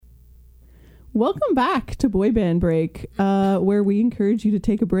Welcome back to Boy Band Break, where we encourage you to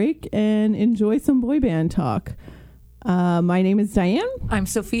take a break and enjoy some boy band talk. My name is Diane. I'm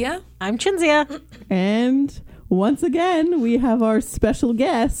Sophia. I'm Chinzia. And once again, we have our special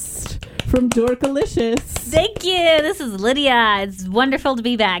guest from Dorkalicious. Thank you. This is Lydia. It's wonderful to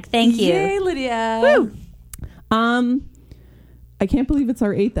be back. Thank you. Yay, Lydia. Woo. I can't believe it's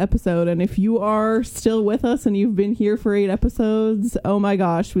our 8th episode, and if you are still with us and you've been here for 8 episodes, oh my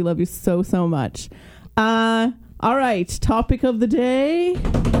gosh, we love you so, so much. All right, topic of the day,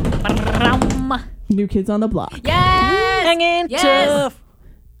 New Kids on the Block. Yes! Hanging Yes! tough.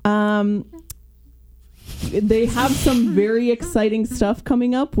 They have some very exciting stuff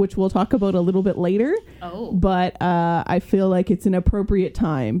coming up, which we'll talk about a little bit later. Oh. But I feel like it's an appropriate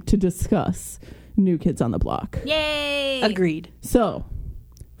time to discuss New Kids on the Block. Yay! Agreed. So,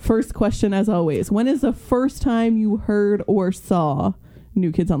 first question as always. When is the first time you heard or saw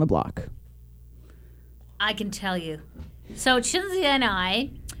New Kids on the Block? I can tell you. So Chinzia and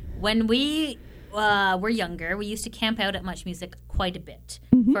I, when we were younger, we used to camp out at Much Music quite a bit.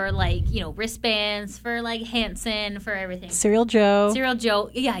 For wristbands, for Hanson, for everything. Serial Joe. Serial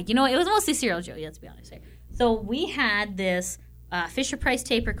Joe. Yeah, it was mostly Serial Joe, let's be honest here. So we had this Fisher-Price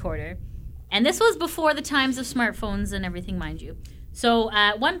tape recorder. And this was before the times of smartphones and everything, mind you. So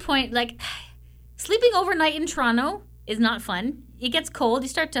at one point, sleeping overnight in Toronto is not fun. It gets cold. You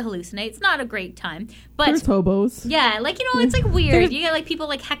start to hallucinate. It's not a great time. But There's hobos. yeah, it's weird. You get people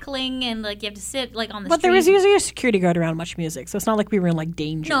heckling and you have to sit on the street. But there was usually a security guard around Much Music, so it's not like we were in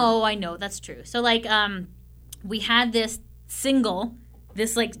danger. No, I know. That's true. So we had this single,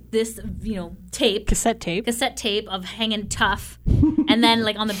 this tape. Cassette tape Of Hangin' Tough. And then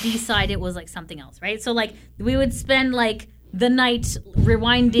on the B side it was something else, right? So we would spend the night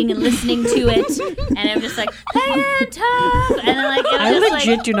rewinding and listening to it, and it was just Hangin' Tough, and then it was I just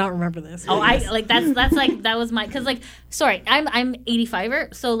legit do not remember this. Oh, that was my, because sorry, I'm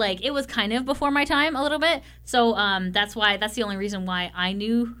 85er, so it was kind of before my time a little bit. So that's the only reason why I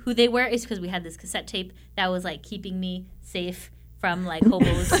knew who they were, is because we had this cassette tape that was keeping me safe from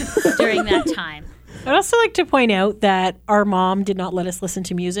hobos during that time. I'd also like to point out that our mom did not let us listen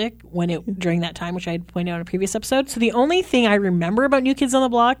to music during that time, which I had pointed out in a previous episode. So the only thing I remember about New Kids on the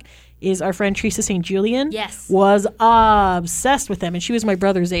Block is our friend Teresa St. Julian was obsessed with them. And she was my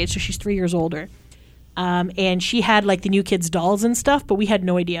brother's age, so she's 3 years older. And she had the New Kids dolls and stuff, but we had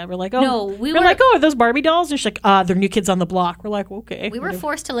no idea. We're like, oh, no, are those Barbie dolls? And she's like, they're New Kids on the Block. We're like, okay. We were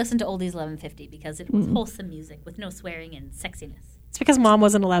forced to listen to Oldies 1150 because it was wholesome music with no swearing and sexiness. It's because Mom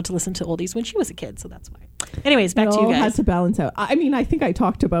wasn't allowed to listen to oldies when she was a kid, so that's why. Anyways, back to you guys. Had to balance out. I mean, I think I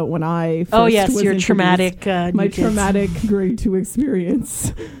talked about when I first was your traumatic my traumatic grade 2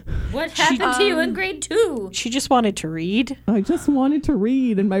 experience. What happened to you in grade 2? She just wanted to read. I just wanted to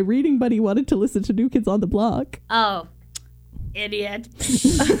read, and my reading buddy wanted to listen to New Kids on the Block. Oh, idiot.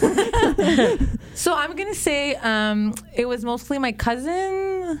 So I'm going to say it was mostly my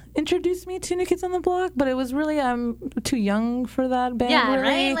cousin introduced me to New Kids on the Block, but it was really too young for that band. Yeah,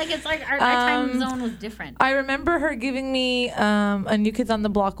 really. right? It's our time zone was different. I remember her giving me a New Kids on the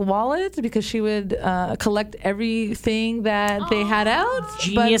Block wallet because she would collect everything that they had out.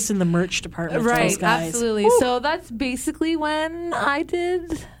 Genius in the merch department. Right, those guys. absolutely. Woo. So that's basically when I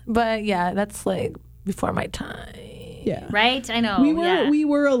did. But yeah, that's before my time. Yeah. Right? I know. We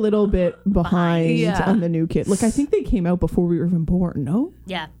were a little bit behind on the New Kid. I think they came out before we were even born, no?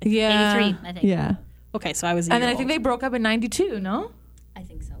 Yeah. Yeah. 83, I think. Yeah. Okay, so I was And then I think they broke up in 92, no? I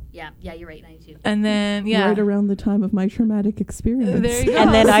think so. Yeah, you're right, 92. And then, right around the time of my traumatic experience. There you go.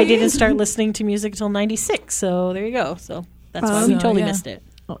 And then I didn't start listening to music until 96, so there you go. So that's why we totally missed it.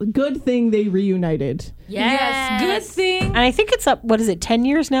 Good thing they reunited. Yes. Good thing. And I think it's up, 10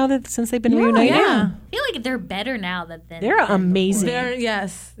 years now since they've been reunited? Yeah. I feel like they're better now than they're amazing.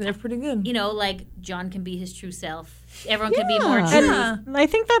 They're pretty good. John can be his true self. Everyone can be more true. And I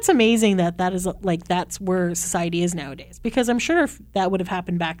think that's amazing that is that's where society is nowadays. Because I'm sure if that would have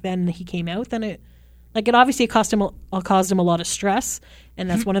happened back then and he came out, then it obviously caused him a lot of stress. And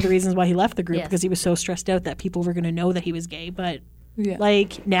that's one of the reasons why he left the group, because he was so stressed out that people were going to know that he was gay. But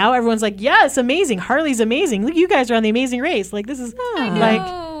now everyone's like, yeah, it's amazing. Harley's amazing. Look, you guys are on The Amazing Race. This is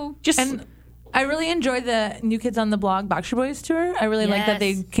And I really enjoyed the New Kids on the Block Backstreet Boys tour. I really like that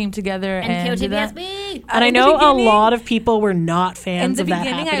they came together and did that. KOTBSB. And I know a lot of people were not fans of that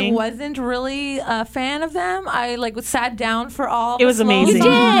happening. In the beginning, I wasn't really a fan of them. I sat down for all. It was amazing.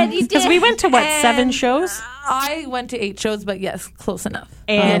 You did. Because we went to 7 shows? I went to 8 shows, but yes, close enough.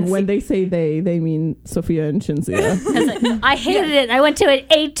 And when they say they mean Sophia and Shinzia. I hated it. I went to it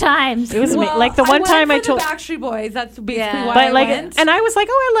 8 times. it was Well, like the one time I went for told. the Backstreet Boys. That's basically Yeah. why But I like, went. and I was like,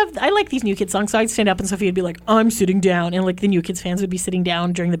 oh, I like these New Kids songs. So I'd stand up, and Sophia would be like, I'm sitting down, and like the New Kids fans would be sitting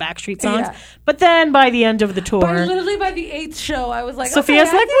down during the Backstreet songs. Yeah. But then by the end of the tour, But literally by the 8th show, I was like, Sophia's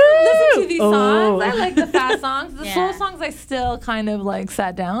okay, like, I can listen woo! to these Oh. songs. I like the fast songs. The Yeah. slow songs, I still kind of like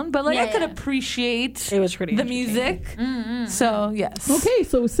sat down, but like I Yeah, could yeah. appreciate it was pretty the entertaining. music. So yes. Okay,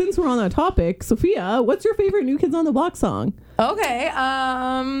 so since we're on that topic, Sophia, what's your favorite New Kids on the Block song? Okay.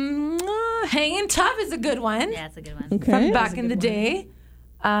 Hanging Tough is a good one. Yeah, it's a good one. Okay. From back in the day.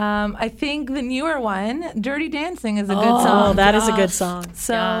 I think the newer one, Dirty Dancing, is a good Oh, song. that is a good song.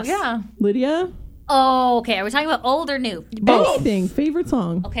 So Yes. yeah. Lydia? Oh, okay. Are we talking about old or new? Anything. Favorite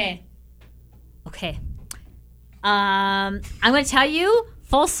song? Okay. I'm going to tell you,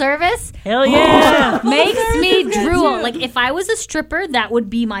 Full Service Hell yeah! makes me is good drool. too. Like, if I was a stripper, that would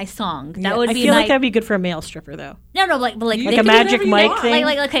be my song. That would I be feel my... like that'd be good for a male stripper, though. No, like You they Like a can could- do Magic whatever you Mike want. thing.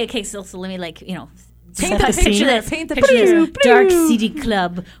 okay, so let me Set the the scene. picture. this. Paint the Picture picture. this dark city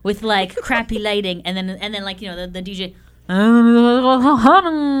club with like crappy lighting, and then like the DJ, and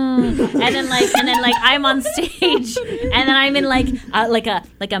then like I'm on stage, and then I'm in like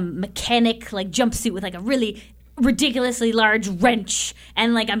a mechanic like jumpsuit with like a really ridiculously large wrench,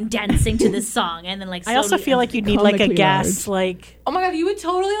 and like I'm dancing to this song, and then like I also slowly- feel like you'd need like a Comically gas, like Oh my god, you would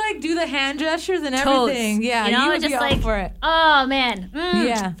totally like do the hand gestures and Totes. everything. Yeah, You know, would just be all like- for it. Oh man,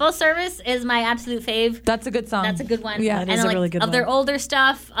 Yeah. Full Service is my absolute fave. That's a good song. That's a good one. Yeah. That and is a like really good of their one. older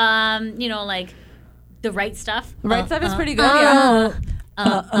stuff, like the right stuff. Right Stuff is pretty good. Yeah.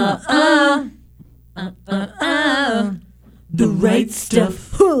 the right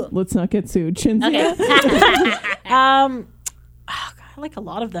stuff. Let's not get sued. Shinzia? Oh, God, I like a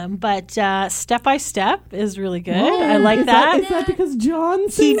lot of them, but Step by Step is really good. I like Is that. Is that because John He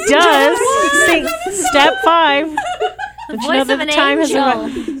sings? does sing Step 5. The voice of an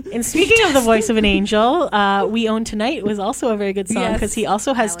angel. And speaking of the voice of an angel, We Own Tonight was also a very good song Yes. because he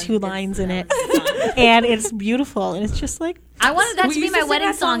also has 2 lines in it. And it's beautiful. And it's just like, I wanted that We to be used my to sing wedding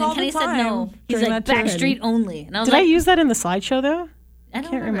that song song, all and Kenny the said no. time He's during like that tour. Backstreet only, and I was did I like, use that in the slideshow though? I don't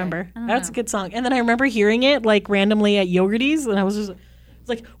Can't remember. I don't That's a know. good song. And then I remember hearing it like randomly at Yogurt's, and I was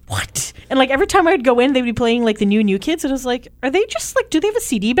like, what? And like every time I would go in, they'd be playing like the New Kids, and I was like, are they just like, do they have a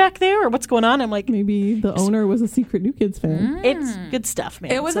CD back there, or what's going on? I'm like, Maybe the owner was a secret New Kids fan. it's good stuff,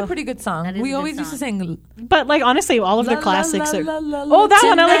 man. It was So- a pretty good song. That is We a good always used to sing. but like honestly, all of their La, classics la, are. la, la, la, Oh, that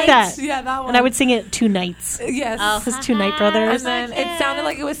one, I like Tonight. that. Yeah, that one. And I would sing it 2 nights. Yes. Oh. Because 2 Night Brothers. And then it sounded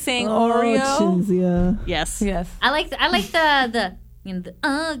like it was saying Oh, Oreo. Shinzia. Yes. Yes. I like the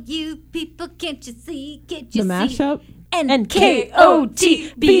you people, can't you see? Can't The you see? mashup. And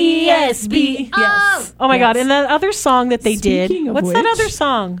KOTBSB. Yes. Oh my God! Yes. And that other song that they Speaking did. of What's that which- other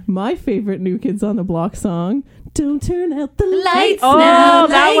song? My favorite New Kids on the Block song. Don't turn out the lights. Lights Oh, now,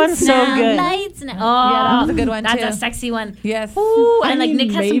 that lights one's so now, good. Lights now. Yeah, that Oh, was a good one that's too. a sexy one. Yes. Ooh, I and like mean, Nick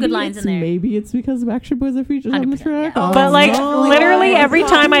has some maybe good lines in there. Maybe it's because Backstreet Boys are featured on the 100%, track. yeah. Oh, But like no. literally every Oh,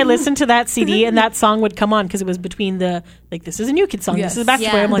 time I listened to that CD and that song would come on because it was between the like this is a New Kid song, Yes. this is a Backstreet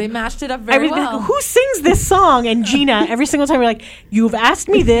Yeah. Boy. I'm They like. mashed it up I very was well. like, who sings this song? And Gina, every single time, we're like, you've asked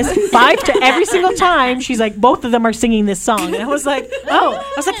me this 5 to every single time. She's like, both of them are singing this song. And I was like,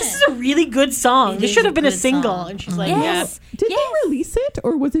 this is a really good song. It This is should a have been a good single. song. And she's like, Yes. Did Yes. they release it,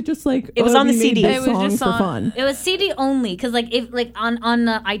 or was it just like It was on the we made CD. this It was song just for on- fun? It was CD only because like if like on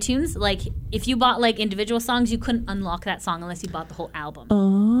iTunes, like if you bought like individual songs, you couldn't unlock that song unless you bought the whole album.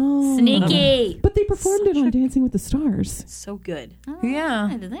 Oh, Sneaky. But they performed it on Dancing with the Stars. so good. Yeah.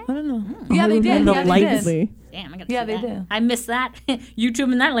 Did they? I don't know. Yeah, they did. The Yeah, they lights. did. Damn, I gotta Yeah, see they that. do. I missed that.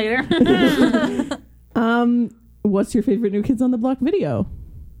 YouTubing that later. What's your favorite New Kids on the Block video?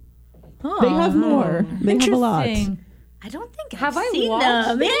 They have more. They have a lot. Interesting. I don't think Have I've I seen watched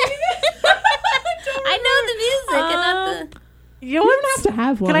them. I know the music and not the. You know You what? don't have to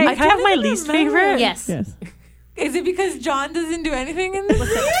have one. Can I don't have my even least remember. favorite? Yes. Yes. Is it because John doesn't do anything in this?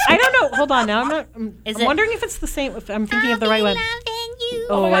 I don't know. Hold on. Now I'm not. Is I'm it- wondering if it's the same. If I'm thinking of the right one.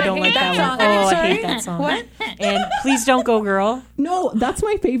 Oh, my God, I don't I like hate that that one. song. Oh, I Sorry? hate that song. What? And Please Don't Go Girl. No, that's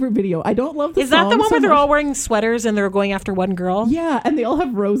my favorite video. I don't love the Is that the song one so where they're much. all wearing sweaters and they're going after one girl? Yeah, and they all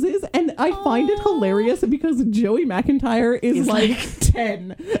have roses, and I find it hilarious because Joey McIntyre is He's like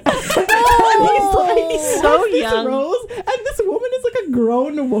 10. And he's like so has this young. rose, and this woman is like a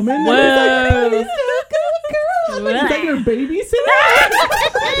grown woman. And Whoa. he's like, girl. I'm like, is that your babysitter?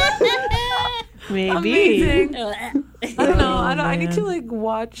 Maybe. Amazing. I don't know. I need to like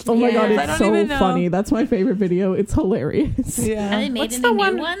watch. Oh my Yeah. god, I it's don't so even know. funny. That's my favorite video. It's hilarious. Yeah. Have they made What's any the new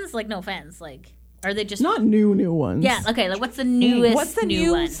one- ones? Like, no offense. Like, Or are they just Not new ones. Yeah, okay. Like, what's the newest? What's the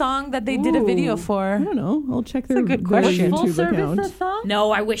new one? song that they did a video I for? don't know. I'll check their, good their question. Full YouTube service account. song?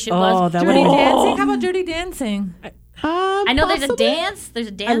 No, I wish it Oh, was. that Dirty would. Dancing? How about Dirty Dancing? I know there's a possibly. dance. There's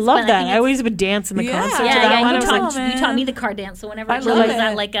a dance. I love but that. think I always would dance in the Yeah. concert. Yeah, to that yeah. one. You I was taught, like, you taught me the car dance. So whenever I it love was it.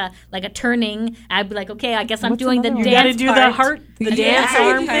 that like a turning, I'd be like, okay, I guess I'm What's doing the another dance one? you gotta do part. the heart, the dance Yeah,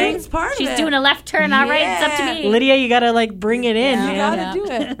 arm the thing. dance part of She's it. doing a left turn. All right, it's up to me. Lydia, you gotta like bring it in, You man. gotta do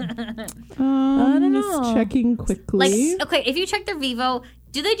it. I'm don't just know. checking quickly. Like, okay, if you check their Vivo,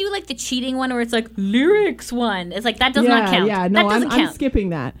 do they do like the cheating one where it's like lyrics one? It's like that does not count. Yeah, that no, doesn't I'm count. skipping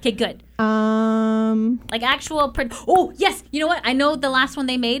that. Okay, good. Like actual. Oh yes, you know what? I know the last one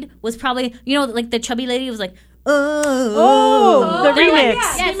they made was probably like the chubby lady was like, Oh, the They're like, remix.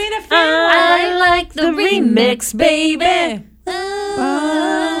 yes. They made a fan. I like the remix, baby.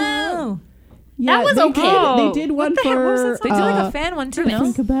 Oh. yeah, That was they okay. Did, they did one What was for it? They did like a fan one too, no?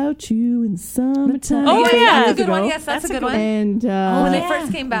 Think About You in Summertime. Oh, Yes, yeah. that's a Years good one. ago. Yes, that's a good one. And When they Yeah.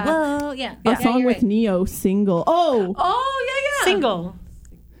 first came back. Whoa, yeah. a song you're with right. Neo, Single. Oh, Oh yeah. Single.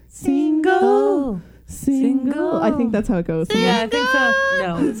 Single. Single. I think that's how it goes. Yeah, I think so.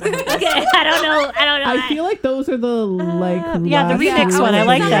 No. it's not. Okay, I don't know. I feel like those are the like yeah, the last remix few one, I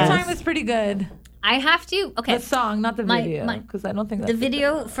like that. Summertime was pretty good. I have to. Okay, The song, not the My- video, my- because I don't think the that's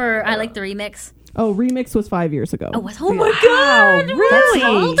video for I like the remix. Oh, remix was 5 years ago. Oh my god! Wow,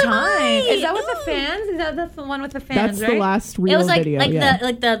 really? time. Is that with the fans? That's the one with the fans, That's right? the last real It was like video. yeah.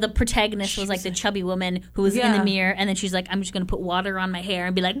 the protagonist was like the chubby woman who was in Yeah. the mirror, and then she's like, I'm just gonna put water on my hair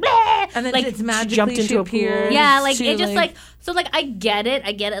and be like, bleh! And then like, it's magically jumped into she a pool. appears. yeah, like She, it just like so like I get it.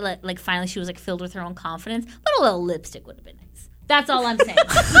 Like finally she was like filled with her own confidence, but a little lipstick would have been nice. That's all I'm saying.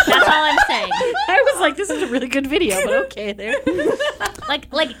 That's all I'm saying. I was like, this is a really good video, but okay there.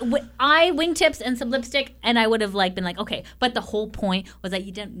 I wingtips and some lipstick, and I would have like been like, okay. But the whole point was that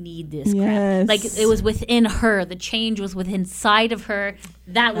you don't need this Yes. crap. Like it was within her. The change was within inside of her.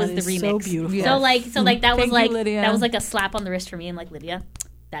 That was the is remix. so beautiful. Yes. So like that was Thank you, like Lydia. that was like a slap on the wrist for me. I'm like, Lydia,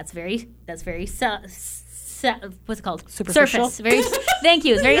 that's very what's it called? Superficial? Surface. Very. Thank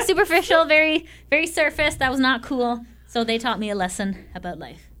you. It's very superficial. Very very surface. That was not cool. So they taught me a lesson about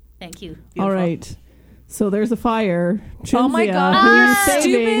life. Thank you. All right. So there's a fire. Oh my Chinzia, god, who are you you're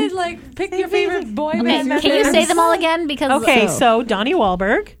saving? stupid. Like, pick your favorite boy Okay, band can you members. say them all again? Because Okay, so Donnie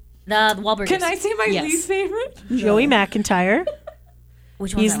Wahlberg, the Wahlburgers. Can I say my Yes. least favorite? Joey McIntyre.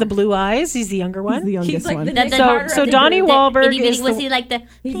 Which one's He's that the one? blue eyes. He's the younger one. He's the youngest like one. the- The- So- Carter so of the Donnie group. Wahlberg itty bitty- is was the- he like the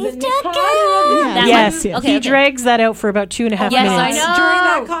He's please the don't Nick go? Yeah, That yes, one? yes. Okay, he okay. drags that out for about 2.5 Yes, minutes. I know. During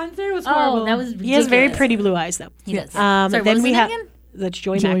that concert, it was horrible. Oh, that was ridiculous. He has very pretty blue eyes, though. He does. Then Sorry, what was we his have name again? that's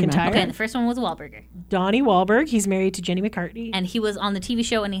Joey Joey McIntyre. Okay, the first one was Wahlburger, Donnie Wahlberg. He's married to Jenny McCarthy. and he was on the TV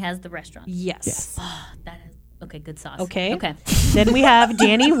show, and he has the restaurant. Yes. Yes. That is okay. Good sauce. Okay. Okay. Then we have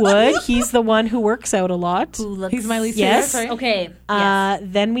Danny Wood. He's the one who works out a lot. Who looks? He's my least Yes. favorite. Sorry. Okay. Yes.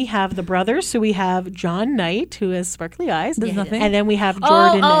 Then we have the brothers. So we have John Knight, who has sparkly eyes. There's nothing. And then we have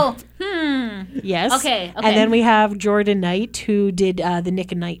Jordan. Oh. Yes. Okay, okay. And then we have Jordan Knight, who did the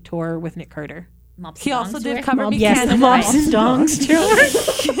Nick and Knight tour with Nick Carter. Mops He and also Dongs did tour? Cover Me Yes, the Canada. Mops and Dongs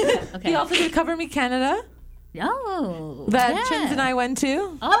tour. Okay. He also did Cover Me Canada. Oh. That yeah. Chins and I went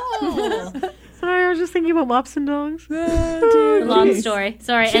to. Oh. Sorry, I was just thinking about Mops and Dongs. Long story.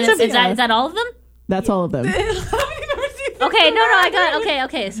 Sorry. And is that all of them? That's all of them. Okay. No. I got.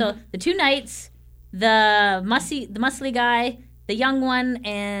 Okay. So the two knights, the muscly guy, the young one,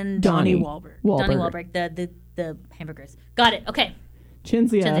 and Donnie Wahlberg. Donnie Wahlberg. The hamburgers. Got it. Okay.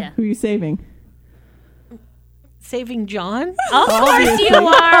 Chinzia, Chinzia. who are you saving? Saving John, Of course you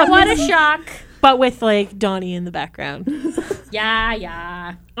are. What a shock. but with like Donnie in the background.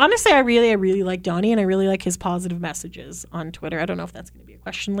 Yeah. Honestly, I really like Donnie, and I really like his positive messages on Twitter. I don't know if that's going to be a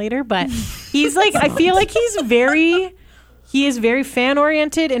question later, but he's like, I feel like he is very fan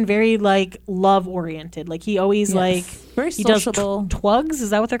oriented and very like love oriented. Like he always like Very he does sociable. twigs. Is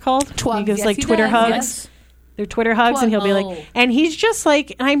that what they're called? Twigs, He gives yes, like he Twitter does, hugs. yes. They're Twitter hugs, and he'll be Oh. like, and he's just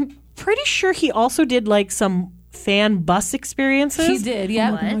like, I'm pretty sure he also did like some fan bus experiences. He did,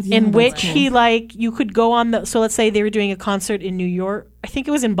 yeah. What? In which he like you could go on the, so let's say they were doing a concert in New York, I think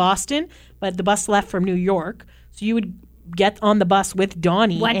it was in Boston, but the bus left from New York, so you would get on the bus with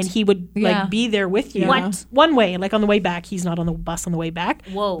Donnie What? and he would Yeah. like be there with you. What? One way, like on the way back, he's not on the bus on the way back.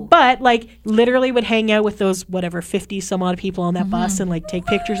 Whoa. But like literally would hang out with those whatever 50 some odd people on that bus and like take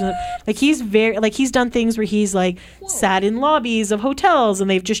pictures and like he's very like he's done things where he's like sat in lobbies of hotels and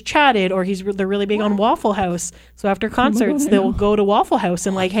they've just chatted, or they're really big on Waffle House, so after concerts they'll go to Waffle House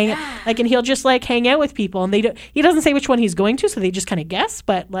and like hang like, and he'll just like hang out with people, and he doesn't say which one he's going to, so they just kind of guess,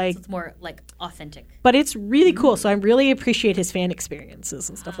 but like It's more like authentic. but it's really cool, so I really appreciate his fan experiences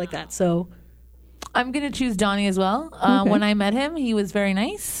and stuff like that. So I'm gonna choose Donnie as well. Okay. When I met him, he was very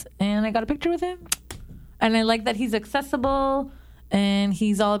nice, and I got a picture with him. And I like that he's accessible, and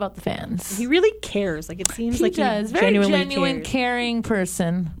he's all about the fans. He really cares. Like it seems He like does. he Very genuinely genuine, cares. caring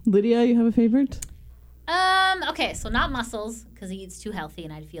person. Lydia, you have a favorite? Okay, so not Muscles because he eats too healthy,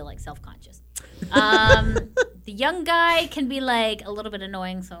 and I'd feel like self-conscious. The young guy can be like a little bit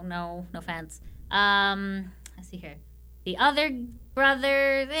annoying, so no offense. Let's see here. The other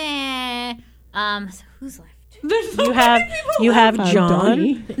brother, so who's left? You have John.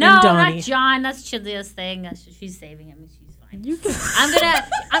 Donnie. And No, Donnie. not John. That's Chilia's thing. She's saving him. She's fine. I'm gonna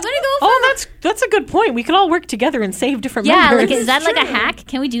go for. Oh, that's a good point. We could all work together and save different yeah. members. Like, is that like a hack?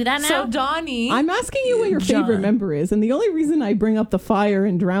 Can we do that now? So Donnie, I'm asking you what your favorite John. member is, and the only reason I bring up the fire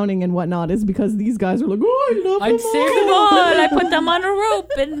and drowning and whatnot is because these guys are like, oh, I love them all. I put them on a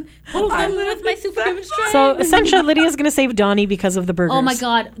rope and hold them with my superhuman strength. So essentially, Lydia's going to save Donnie because of the burgers. Oh my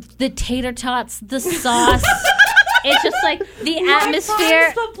god, the tater tots, the sauce. It's just like the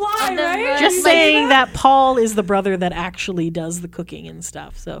atmosphere. supply, of the right? room. Just saying that Paul is the brother that actually does the cooking and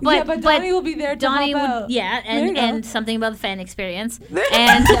stuff. So But Donnie will be there to Donnie help would, out. yeah, There you go. and something about the fan experience.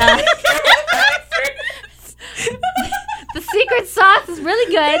 And the secret sauce is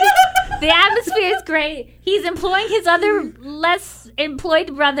really good. The atmosphere is great. He's employing his other less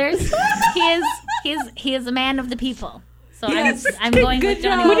employed brothers. He is a man of the people. So Yes. I'm going Good with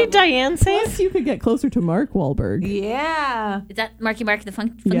Donnie. job. who did Diane say? Plus, you could get closer to Mark Wahlberg. Yeah. Is that Marky Mark the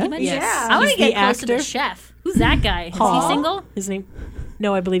Funky Yes. Bunch? Yes. I want He's to get the close to the actor. chef. Who's that guy? Is Paul. he single? His name?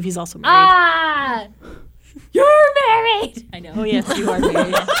 No, I believe he's also married. Ah, you're married. I know. Oh yes, you are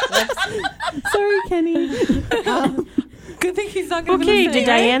married. Sorry, Kenny. Good thing he's not going to be Okay, listening, did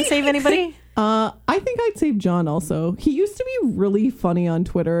right? Diane save anybody? I think I'd save John also. He used to be really funny on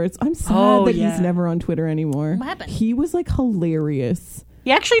Twitter. I'm sad Oh, that yeah. he's never on Twitter anymore. What happened? He was like hilarious.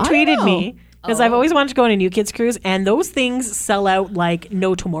 He actually I tweeted know. me because I've always wanted to go on a New Kids cruise, and those things sell out like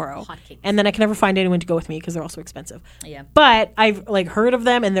no tomorrow. Hotcakes. And then I can never find anyone to go with me because they're all so expensive. Yeah. But I've like heard of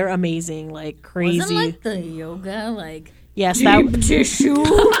them, and they're amazing, like crazy. Wasn't like the yoga, like Yes, that tissue.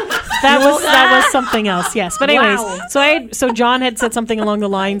 that was something else. Yes, but anyways, so John had said something along the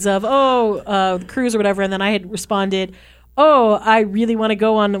lines of, the cruise or whatever, and then I had responded, "Oh, I really want to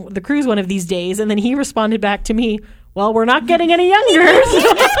go on the cruise one of these days," and then he responded back to me, "Well, we're not getting any younger,"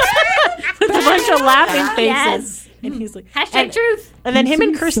 with a bunch of laughing faces. Yes. And he's like, Hashtag truth. and then He him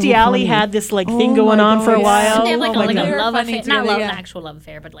and seems so Kirstie Alley funny. had this like Oh thing going my on for a God. while. They have like, Oh my a God. love Funny affair. too, Not love, yeah. an actual love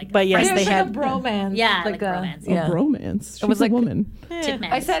affair, but like. But yes, It was they like had. a bromance. Yeah, like bromance. A Yeah. bromance. She's was a like- woman.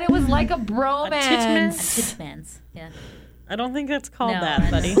 Titmans. I said it was like a bromance. Titmans. Yeah. I don't think that's called No, that,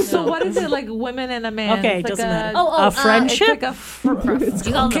 I buddy. know. So what is it, like women and a man? Okay, It's doesn't like matter. Oh, a friendship. It's like a Do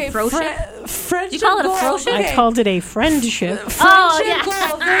you call it a froship? friendship. You call it a goal. froship? I called it a friendship. Friendship Oh, yeah.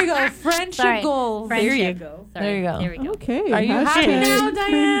 goal. There you go. Friendship Sorry. goal. Friendship. There you go. Sorry. There you go. There we go. Okay. Are you happy hashtag- now,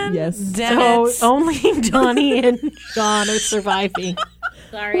 Diane? Yes. Damn So it. only Donnie and John are surviving.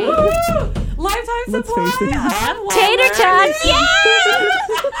 Sorry. Lifetime Let's supply. face it. of Tater tots. Yeah.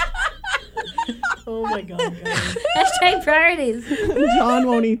 Oh my god. Hashtag priorities. John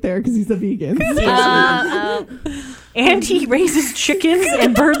won't eat there because he's a vegan. And he raises chickens,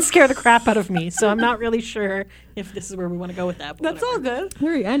 and birds scare the crap out of me. So I'm not really sure if this is where we want to go with that. But That's all whatever. good.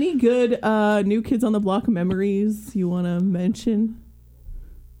 Harry, any good New Kids on the Block memories you want to mention?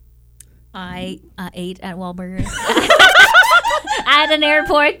 I ate at Wahlburgers at an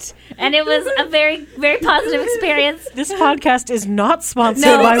airport, and it was a very, very positive experience. This podcast is not sponsored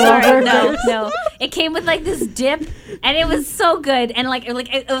by sorry, Wahlburgers. no. It came with like this dip, and it was so good. And like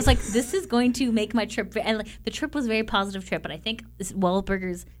it was like, this is going to make my trip. And like, the trip was a very positive trip, and I think this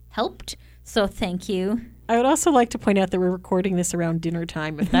Wahlburgers helped. So thank you. I would also like to point out that we're recording this around dinner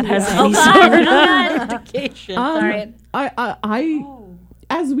time. If that has Oh any God, sort oh of God. indication. Sorry. I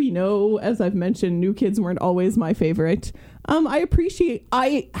as we know, as I've mentioned, New Kids weren't always my favorite.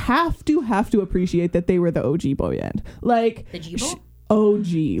 I have to appreciate that they were the OG boy band. Like The G-Bo?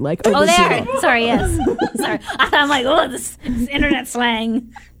 OG. Like Oh, they original. are. Sorry, yes. Sorry. I thought I'm like, oh, this internet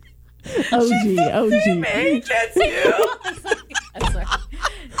slang. OG. I'm sorry.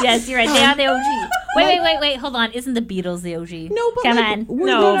 Yes, you're right. They are the OG. Wait. Hold on. Isn't the Beatles the OG? No, but Come like, on. we're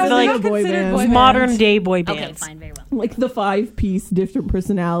No, not like- a boy considered band. boy band. Modern day boy Okay, bands. fine, very well. Like the 5-piece, different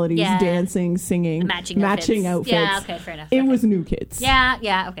personalities, Yeah. dancing, singing, Matching outfits. Yeah, okay, fair enough. It Okay. was New Kids. Yeah.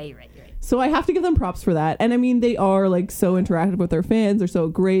 Okay, you're right. So I have to give them props for that. And I mean, they are like so interactive with their fans. They're so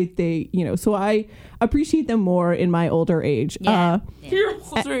great. They, so I appreciate them more in my older age. Yeah. You're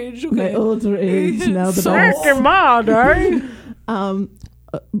older age, My okay. older age now that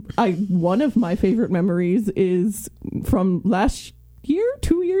one of my favorite memories is from last year,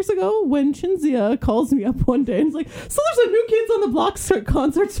 2 years years ago when Shinzia calls me up one day and is like, so there's a New Kids on the Block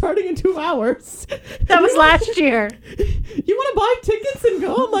concert starting in 2 hours. That was last year. You want to buy tickets and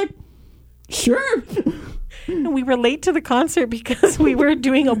go? I'm like, sure. We were late to the concert because we were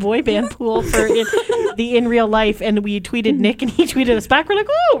doing a boy band pool for in real life, and we tweeted Nick, and he tweeted us back. We're like,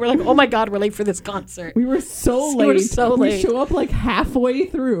 oh my god, we're late for this concert. We were so late. We were so late. We show up like halfway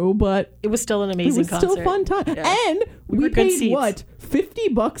through, but it was still an amazing concert. It was still a fun time. Yeah. And we paid what?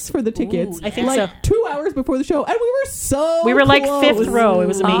 $50 for the tickets. Ooh, yeah. I think like so. 2 hours before the show, and we were so We were like close. fifth row. It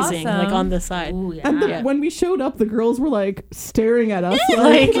was amazing, Awesome. like on the side. Ooh, yeah. And when we showed up, the girls were like staring at us.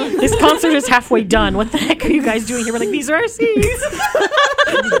 Like, this concert is halfway done. What the heck are you guys doing here? We're like, these are our seats.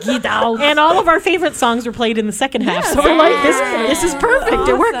 Get out. And all of our favorite songs were played in the second half. So we're like, this is perfect.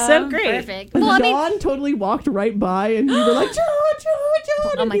 It works out great. Perfect. And Well, I mean, John totally walked right by, and we were like, John,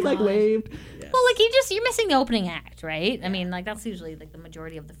 Oh and my he like God. waved. well, like you're missing the opening act, right? I mean, like that's usually like the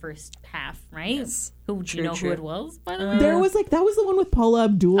majority of the first half, right? Yes. Who do True, you know true. who it was? By the way, There was like that was the one with Paula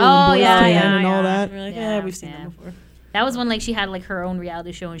Abdul Oh, and Boyz yeah, II Men yeah, and all yeah. that. We're like, Yeah, we've seen yeah. them before. that was when like she had like her own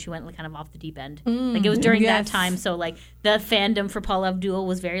reality show and she went like kind of off the deep end. Like it was during that yes. time, so like the fandom for Paula Abdul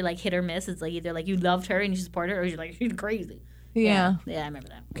was very like hit or miss. It's like either like you loved her and you support her, or you're like she's crazy. Yeah. Yeah, I remember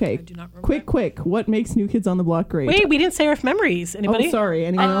that. Okay, do not remember quick. What makes New Kids on the Block great? Wait, we didn't say our memories. Anybody? Oh, sorry.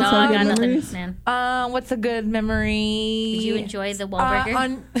 Anyone No, else I have got good nothing, memories? man. What's a good memory? Did you enjoy the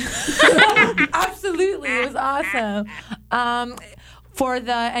Wahlburger? Absolutely, it was awesome. For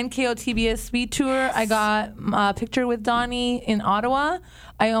the NKO TBS Speed Tour, I got a picture with Donnie in Ottawa.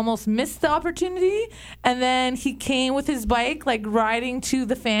 I almost missed the opportunity, and then he came with his bike, like riding to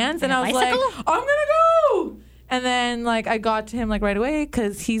the fans, and a I was bicycle? like, "I'm gonna go!" And then, like, I got to him like right away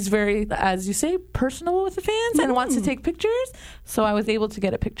because he's very, as you say, personable with the fans and wants to take pictures. So I was able to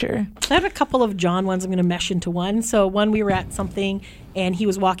get a picture. I have a couple of John ones I'm going to mesh into one. So one, we were at something and he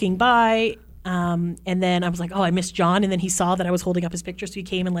was walking by, and then I was like, oh, I missed John. And then he saw that I was holding up his picture, so he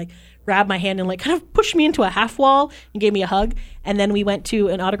came and like grabbed my hand and like kind of pushed me into a half wall and gave me a hug. And then we went to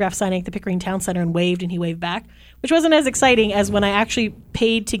an autograph signing at the Pickering Town Center and waved, and he waved back, which wasn't as exciting as when I actually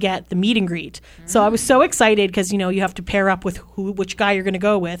paid to get the meet and greet. So I was so excited because, you know, you have to pair up with which guy you're going to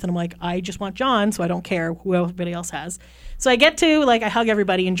go with. And I'm like, I just want John, so I don't care who everybody else has. So I get to, like, I hug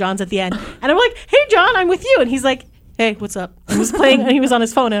everybody, and John's at the end. And I'm like, hey, John, I'm with you. And he's like, hey, what's up? And he was playing, and he was on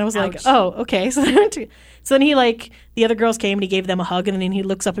his phone. And I was like, oh, okay. So then he, like, the other girls came, and he gave them a hug. And then he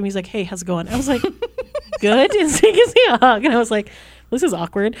looks up at me, he's like, hey, how's it going? I was like, good. And so he gives me a hug. And I was like, this is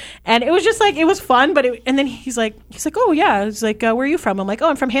awkward. And it was just like, it was fun. But and then he's like, oh, yeah. He's like, where are you from? I'm like, oh,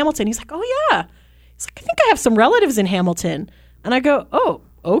 I'm from Hamilton. He's like, oh, yeah. He's like, I think I have some relatives in Hamilton. And I go, oh,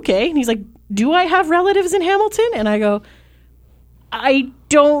 okay. And he's like, do I have relatives in Hamilton? And I go, I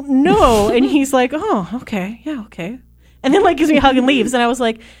don't know. And he's like, oh, okay. Yeah, okay. And then like gives me a hug and leaves. And I was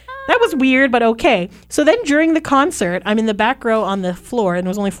like, that was weird, but okay. So then during the concert, I'm in the back row on the floor, and there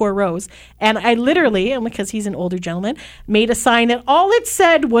was only 4 rows. And I literally, and because he's an older gentleman, made a sign that all it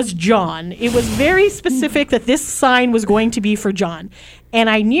said was John. It was very specific that this sign was going to be for John. And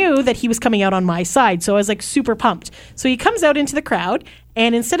I knew that he was coming out on my side, so I was like super pumped. So he comes out into the crowd,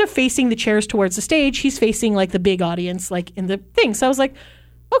 and instead of facing the chairs towards the stage, he's facing like the big audience, like in the thing. So I was like,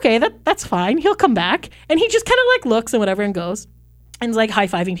 okay, that's fine. He'll come back. And he just kind of like looks and whatever and goes. And is like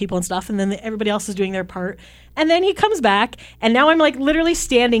high-fiving people and stuff, and then everybody else is doing their part. And then he comes back, and now I'm like literally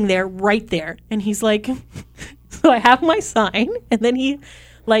standing there, right there. And he's like, so I have my sign, and then he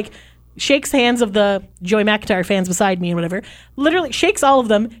like shakes hands of the Joey McIntyre fans beside me and whatever, literally shakes all of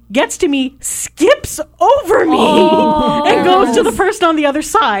them, gets to me, skips over me, and goes to the person on the other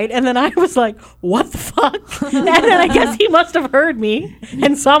side. And then I was like, what the fuck? And then I guess he must have heard me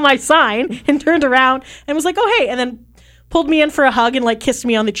and saw my sign and turned around and was like, oh, hey, and then pulled me in for a hug and like kissed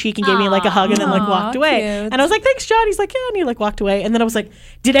me on the cheek and gave me like a hug and then like walked away. Cute. And I was like, thanks, John. He's like, yeah, and he like walked away. And then I was like,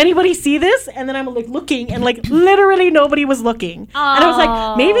 did anybody see this? And then I'm like looking, and like literally nobody was looking. And I was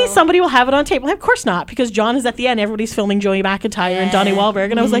like, maybe somebody will have it on tape. Well, of course not, because John is at the end. Everybody's filming Joey McIntyre and Donnie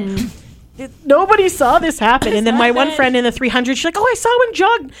Wahlberg. And I was like, nobody saw this happen. And then my one friend in the 300, she's like, oh, I saw when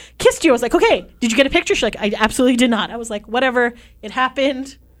John kissed you. I was like, okay, did you get a picture? She's like, I absolutely did not. I was like, whatever, it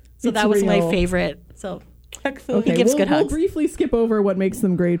happened. So It's that was my real. favorite. So Okay, he gives we'll, good we'll hugs. briefly skip over what makes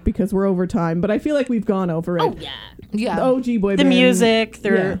them great because we're over time, but I feel like we've gone over it. Oh yeah. Yeah. The OG boy The band. music,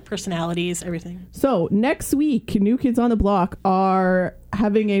 their Yeah. personalities, everything. So next week, New Kids on the Block are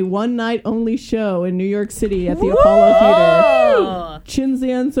having a one-night only show in New York City at the Apollo Theater. Oh.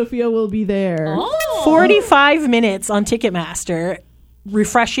 Chinzia and Sophia will be there. Oh. 45 minutes on Ticketmaster.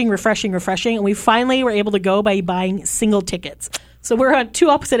 Refreshing. And we finally were able to go by buying single tickets. So we're on two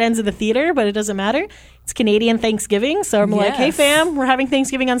opposite ends of the theater, but it doesn't matter. It's Canadian Thanksgiving. So I'm like, hey, Yes. fam, we're having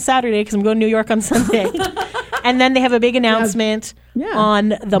Thanksgiving on Saturday because I'm going to New York on Sunday. And then they have a big announcement Yeah.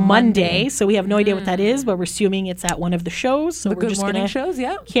 on the Monday. So we have no idea what that is, but we're assuming it's at one of the shows. So The we're Good just Morning going to shows,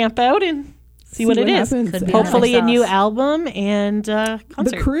 yeah. camp out and see what it is. happens. Could be Hopefully a nice. new album and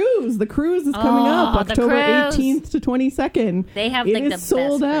concert. The cruise is coming up Oh, the October cruise. 18th to 22nd. They have, It like, is the best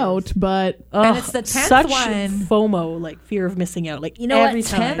sold cruise. out, but And it's the 10th such one. FOMO, like fear of missing out. Like You know every what?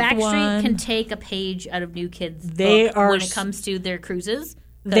 time. Tenth Backstreet one. can take a page out of New Kids' They book are when it s- comes to their cruises.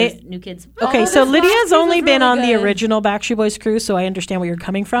 They- Because New Kids. Okay, Oh, so this Lydia's last cruise only was been really on the good. original Backstreet Boys cruise, so I understand where you're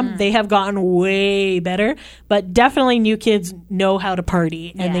coming from. Mm. They have gotten way better, but definitely New Kids know how to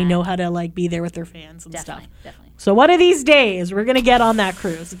party and they Yeah. know how to like be there with their fans and Definitely, stuff. definitely. So one of these days, we're gonna get on that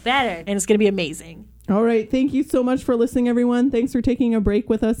cruise, Better. and it's gonna be amazing. all right. Thank you so much for listening, everyone. Thanks for taking a break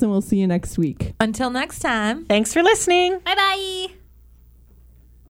with us, and we'll see you next week. Until next time. Thanks for listening. Bye bye.